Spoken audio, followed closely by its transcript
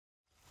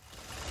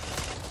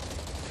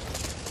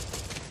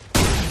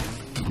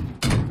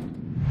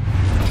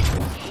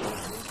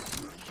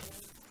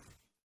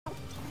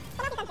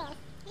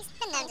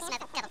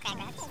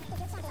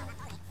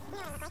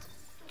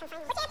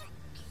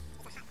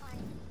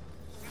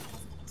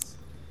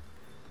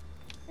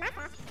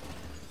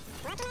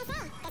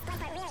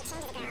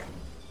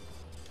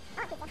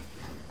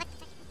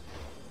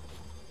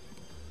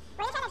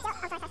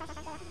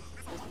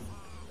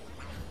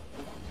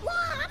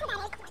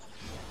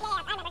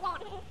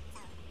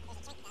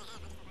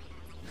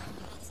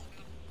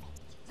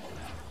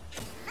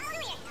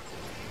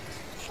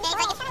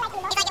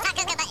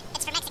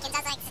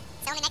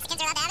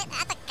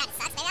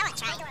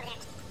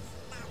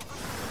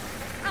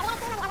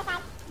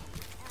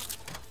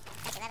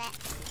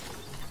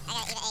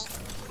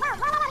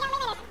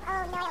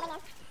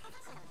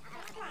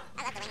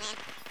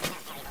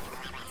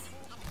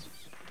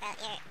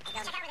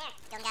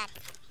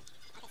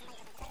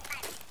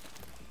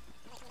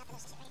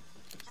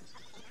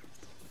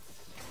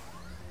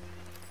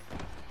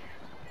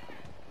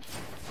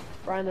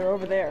Brian, they're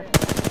over there.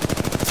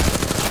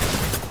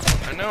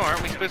 I know,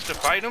 aren't we supposed to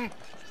fight them?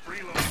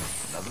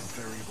 Another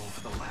variable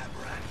for the lab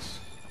rats.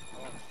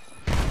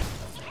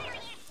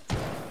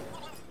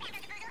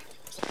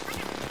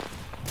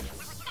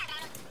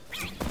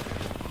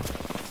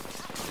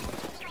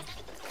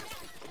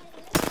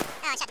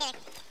 Oh, shot Taylor.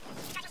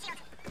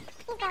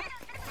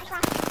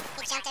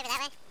 He jumped over that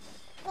way.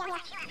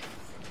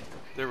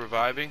 They're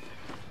reviving.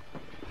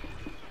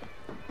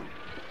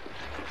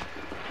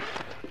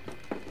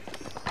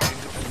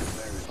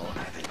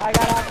 I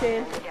got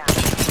Octane.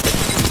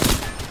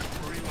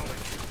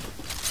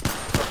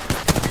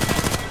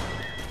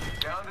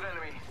 Downed an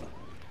enemy.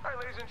 Alright,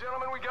 ladies and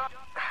gentlemen, we got.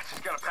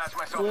 Just gotta pass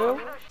myself Blue? up.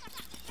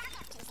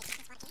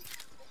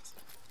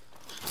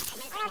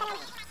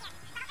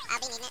 I'll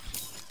be needing it.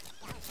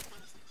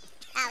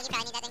 Oh, you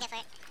probably need that thing for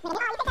it.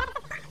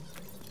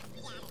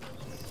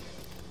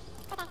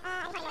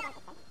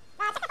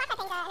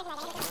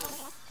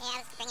 Yeah, I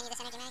was bringing you this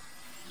energy mag.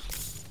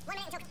 1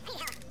 minute until green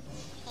hell.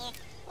 Here.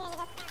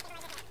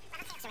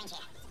 Syringe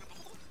here.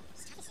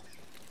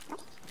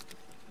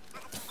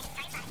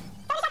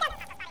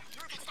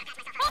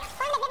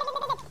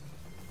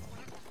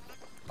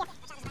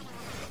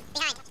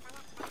 Behind.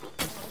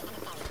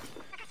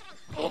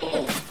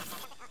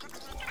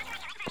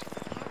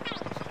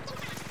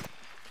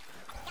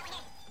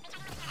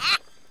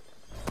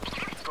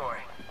 Boy.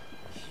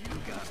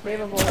 They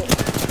have a bullet.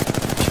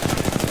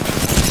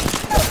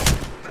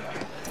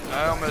 I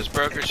almost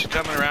broke her. She's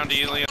coming around to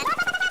you, Liam.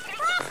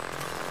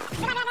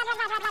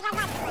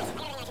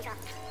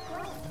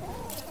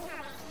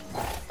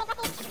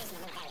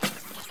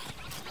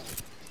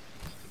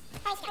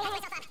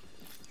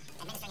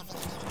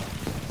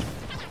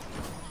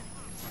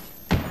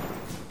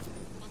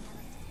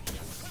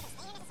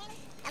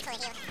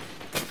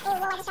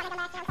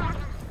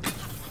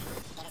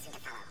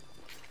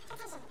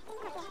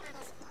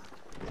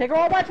 Take her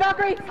all back,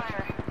 Valkyrie!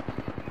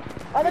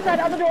 Other side,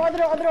 other door, other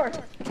door, other door.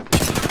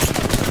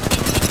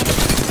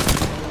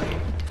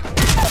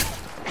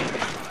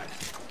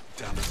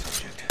 Down the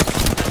subject.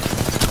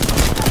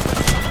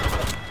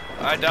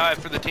 I die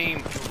for the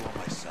team.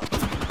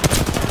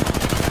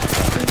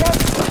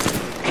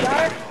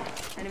 Got her.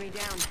 Enemy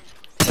down.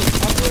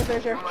 I'll do a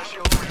Fisher. My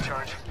shield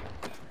recharge.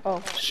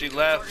 Oh. She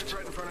left.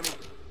 Right in front of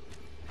me.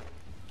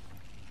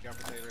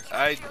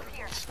 I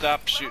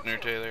stopped shooting her,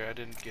 Taylor. I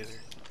didn't get her.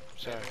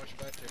 Sorry.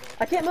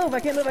 I can't move, I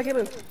can't move, I can't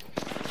move. Shot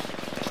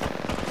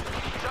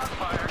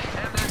fired,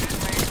 and there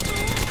is me.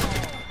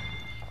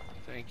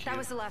 Thank you. That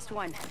was the last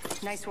one.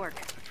 Nice work.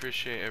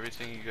 Appreciate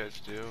everything you guys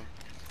do.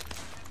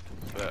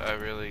 But I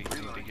really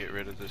need to get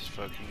rid of this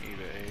fucking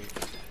Eva 8.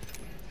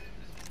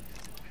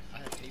 I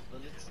have 8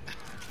 bullets.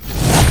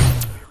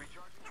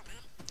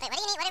 Wait, what do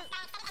you need? What do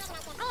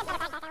oh,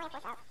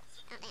 damn.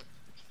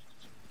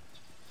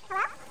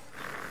 Hello?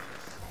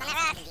 On that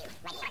rock. Right here.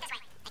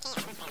 I can't.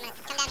 I'm gonna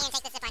come down here and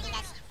take this zip on you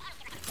guys.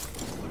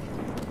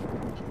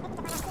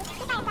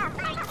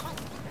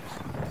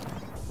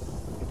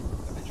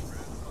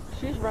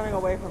 She's running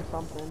away from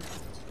something.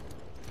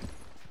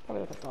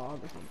 Probably like a dog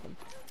or something.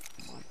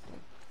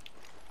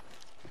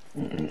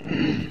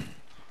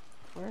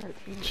 Where is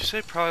she? Did you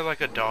say probably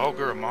like a dog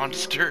or a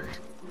monster?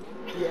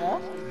 Yeah?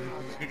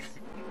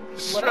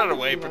 Just run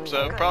away from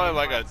something. Probably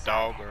like a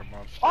dog or a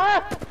monster.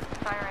 Ah!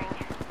 Firing.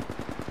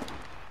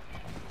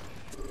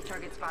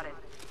 Target spotted.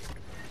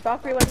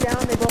 Valkyrie went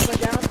down, they both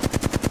went down.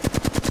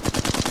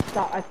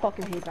 Stop, I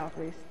fucking hate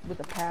Valkyries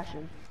with a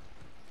passion.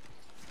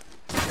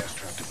 Gas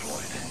trap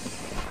deployed.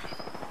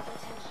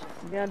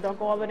 Yeah, don't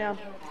go all the way down.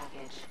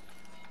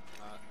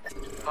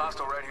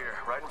 Hostile right here,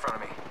 right in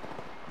front of me.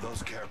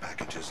 Those care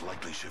packages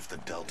likely shift the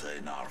delta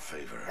in our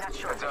favor. Not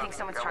sure. I think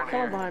someone's Got one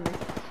targeting. Someone behind me.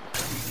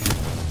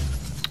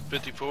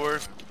 54.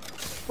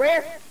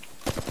 Rare!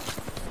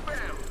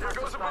 Bam! There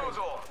goes a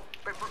boozle.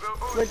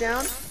 Go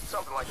down.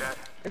 Something like that.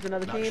 There's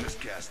another team. Noxious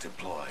gas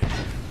deployed.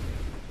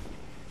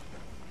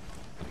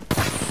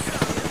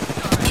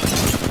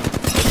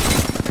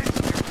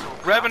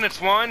 Revenant's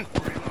one.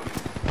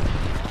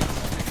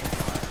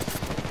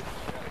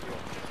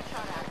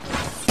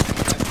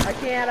 I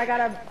can't, I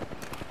gotta...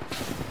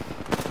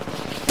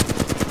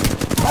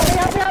 Help me,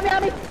 help me, help me,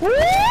 help me!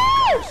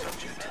 Woo!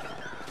 Subject.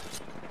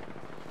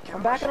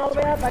 I'm backing all the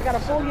way up, I got a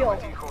full heal.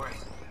 Decoy.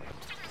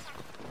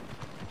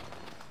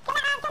 I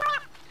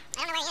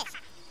don't know where he is.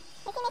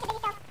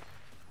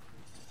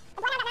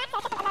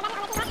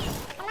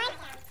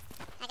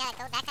 I got a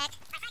gold backpack.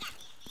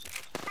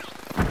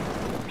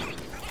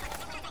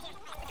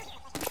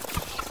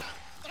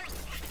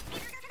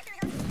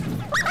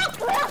 Where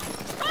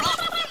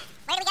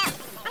do we go?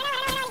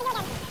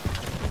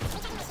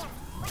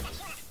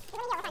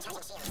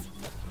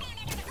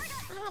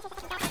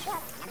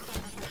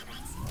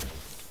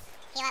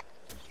 Heal up.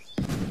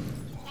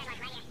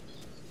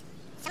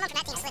 Someone from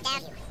that team slid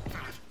down.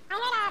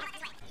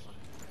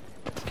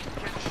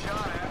 Getting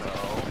shot at.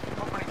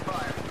 Opening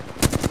fire.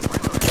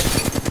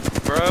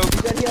 Bro.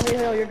 Good, heal, heal,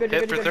 heal, you're good,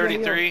 you're Hit good, for you're good, you're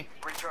good, 33.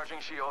 Recharging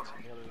shields.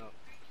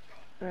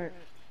 Alright.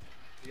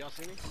 Y'all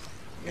see me?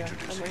 Yeah,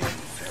 I'm right here.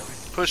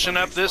 Pushing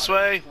up this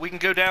way. We can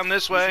go down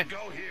this way.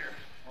 Go here.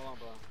 Hold on,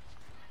 bro.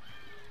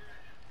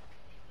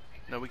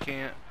 No, we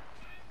can't.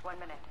 1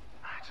 minute.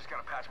 I just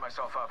gotta patch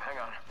myself up. Hang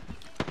on.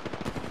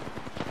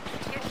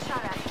 Getting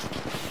shot at.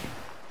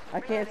 I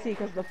can't see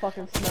because of the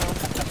fucking snow.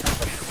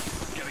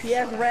 He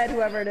has red,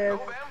 whoever it is.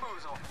 No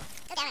bamboozle.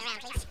 Go down and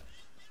around, please.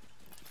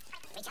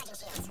 Recharging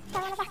shields.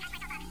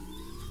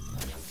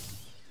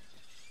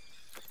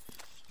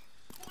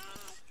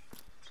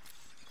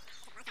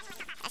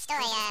 That's still a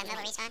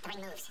mobile respawn.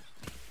 3 moves.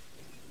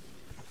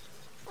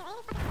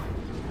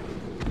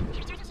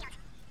 Recharging shields.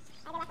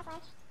 I go left this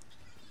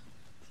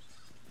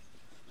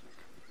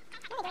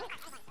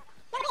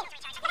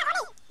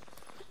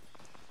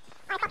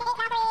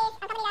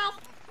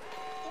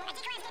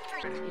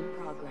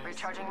way.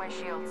 Recharging my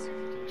shields. Can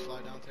you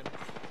slide down, Teddy?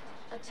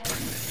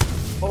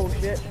 Oh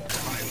shit.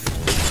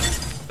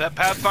 That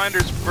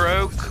Pathfinder's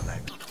broke.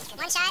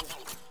 One shot.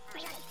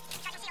 Holy shit.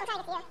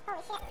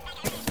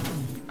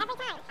 Every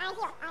time I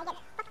heal, I get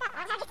fucked up. I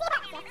have to see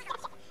about it.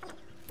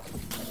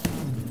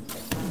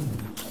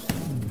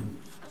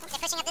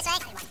 They're pushing up this way.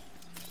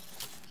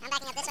 I'm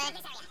backing up this way. I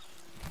need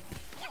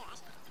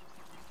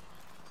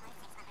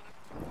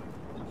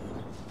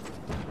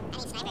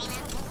sniper ammo.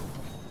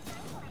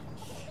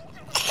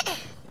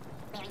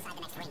 We're inside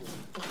the next ring.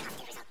 And a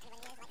positive result.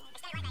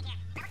 Extend right back here.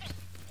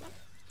 Level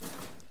 3.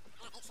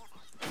 I got 8 shields.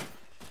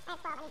 I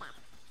have 12. I need that.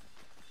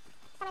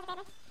 Someone's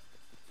baby.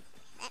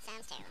 That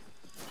sounds terrible.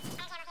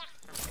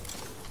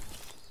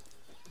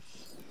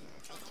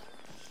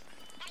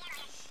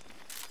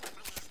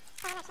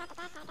 Oh, that's not the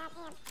backside,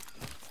 goddamn.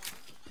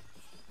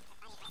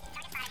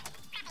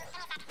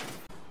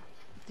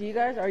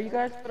 Are you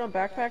guys put on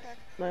backpacks?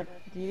 Like,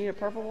 do you need a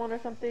purple one or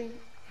something?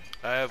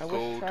 I have I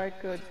gold. wish I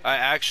could. I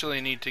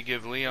actually need to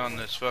give Leon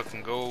this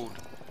fucking gold.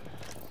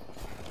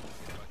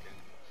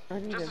 I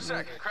need Just a it.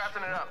 sec.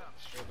 Crafting it up.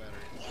 Still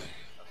battery.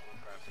 That's what I'm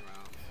crafting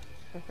around.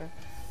 Okay.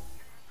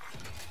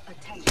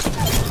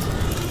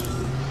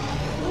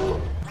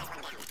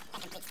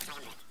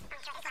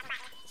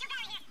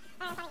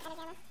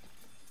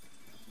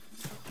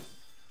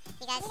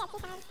 You guys, I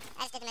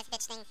just did the most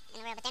bitch thing in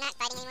the world, but they're not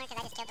fighting anymore because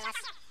I just killed the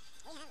last.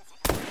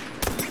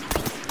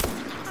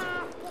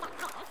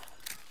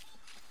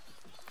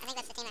 I think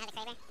that's the team that had the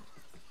Kraber.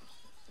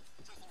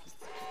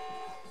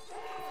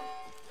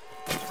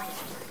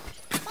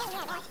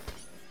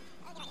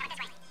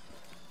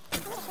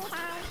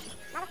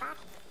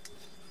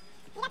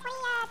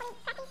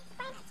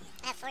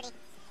 I have 40.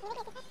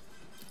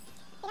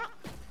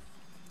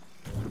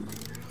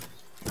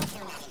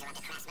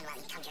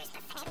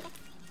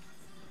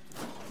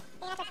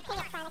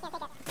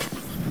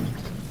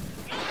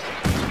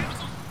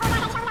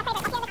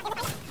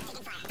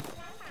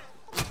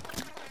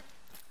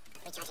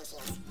 Recharging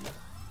shields.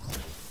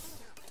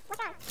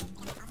 What's wrong?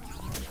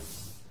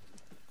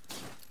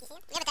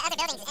 Yeah, but the other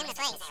building's in the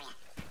place.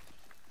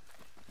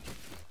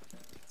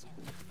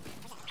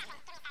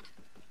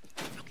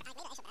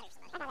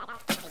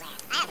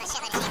 I have a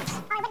shitload of shields.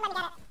 Oh, I wouldn't let me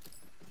get it.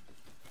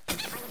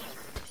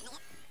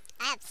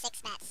 I have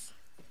 6 bats.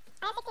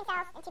 I have 16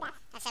 cells and 2 bats.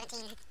 I have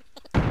 17.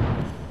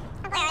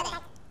 Where are they?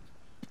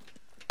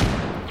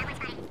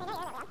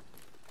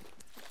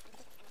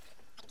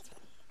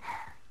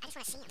 I just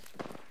want to see them.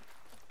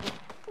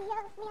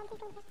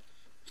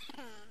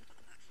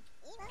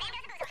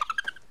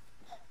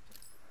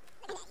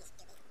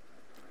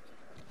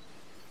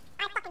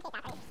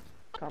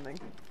 Coming.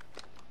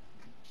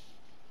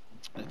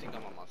 I think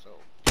I'm on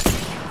myself.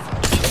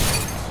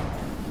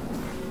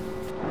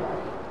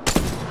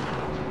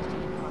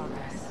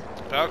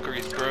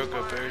 Valkyrie's broke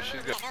up there.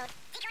 She's got.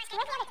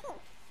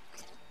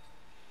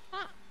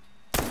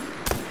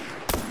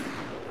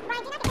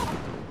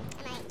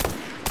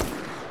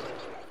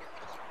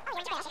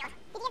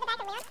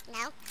 No,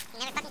 you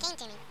never fucking came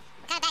to me.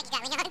 What kind of bag you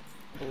got, Leon?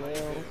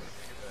 Hello.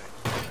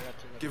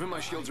 Give him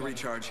my shields a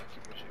recharge.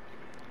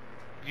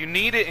 You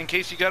need it in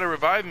case you gotta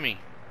revive me.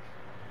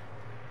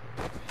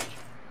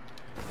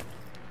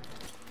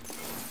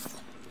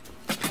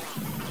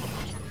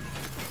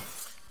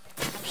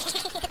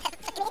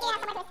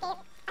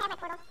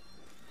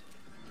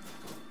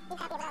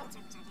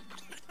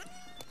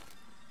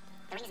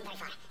 The ring isn't very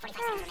far.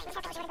 45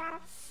 seconds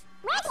remaining.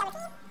 Where's the other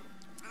team?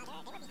 They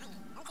were behind me.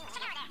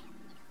 Check over there.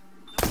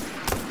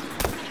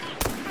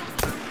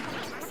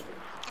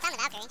 I found the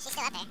Valkyrie. She's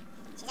still up there.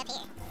 She's up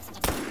here.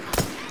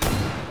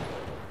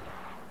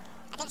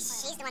 I think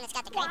she's the one that's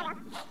got the Kraber.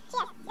 She is. She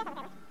has the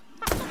Kraber.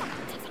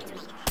 10 seconds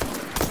remaining.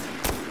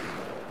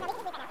 No, we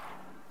can sleep right now.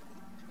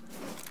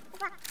 Let's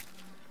walk.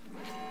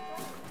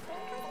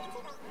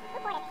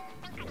 Reported.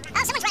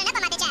 Oh, someone's running up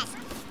on my bitch ass.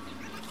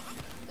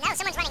 No,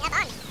 someone's running up on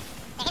me.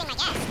 They're hitting my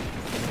gas.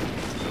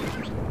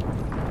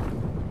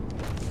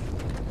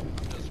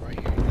 That's right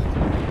here.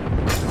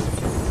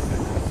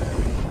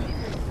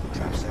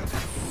 Trap set.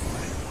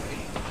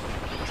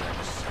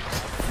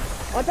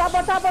 On top,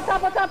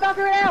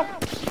 Valkyrie now!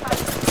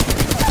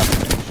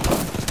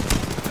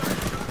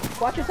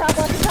 Watch your top.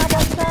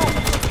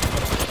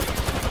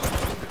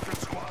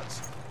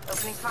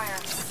 fire.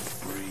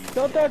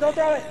 Don't throw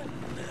it.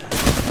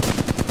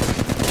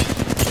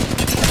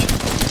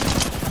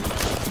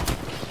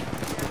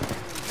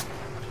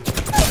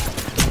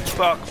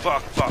 Fuck.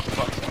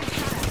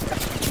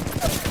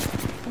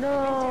 No.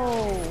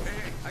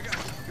 I got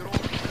good old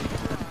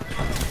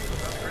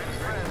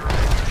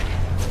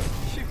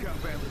she got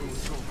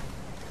bamboozled.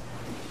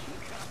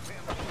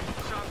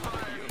 Shot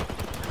fired.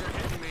 They're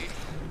hitting me.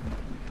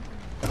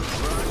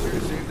 Roger,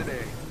 save the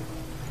day.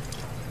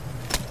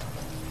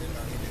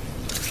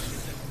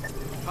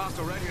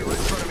 Hostile right here, right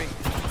in front of me.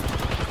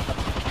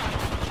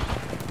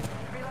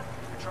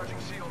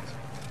 Recharging shields.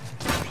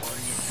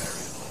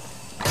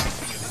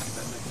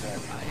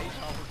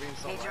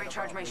 Need to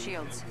recharge my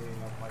shields.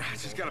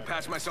 Just gotta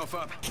patch myself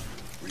up.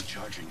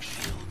 Recharging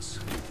shields.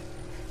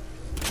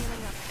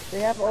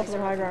 They have ultimate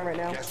high ground right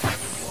now. Gas trap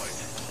deployed.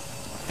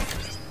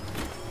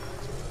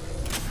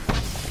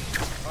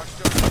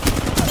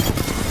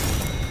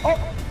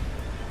 Oh!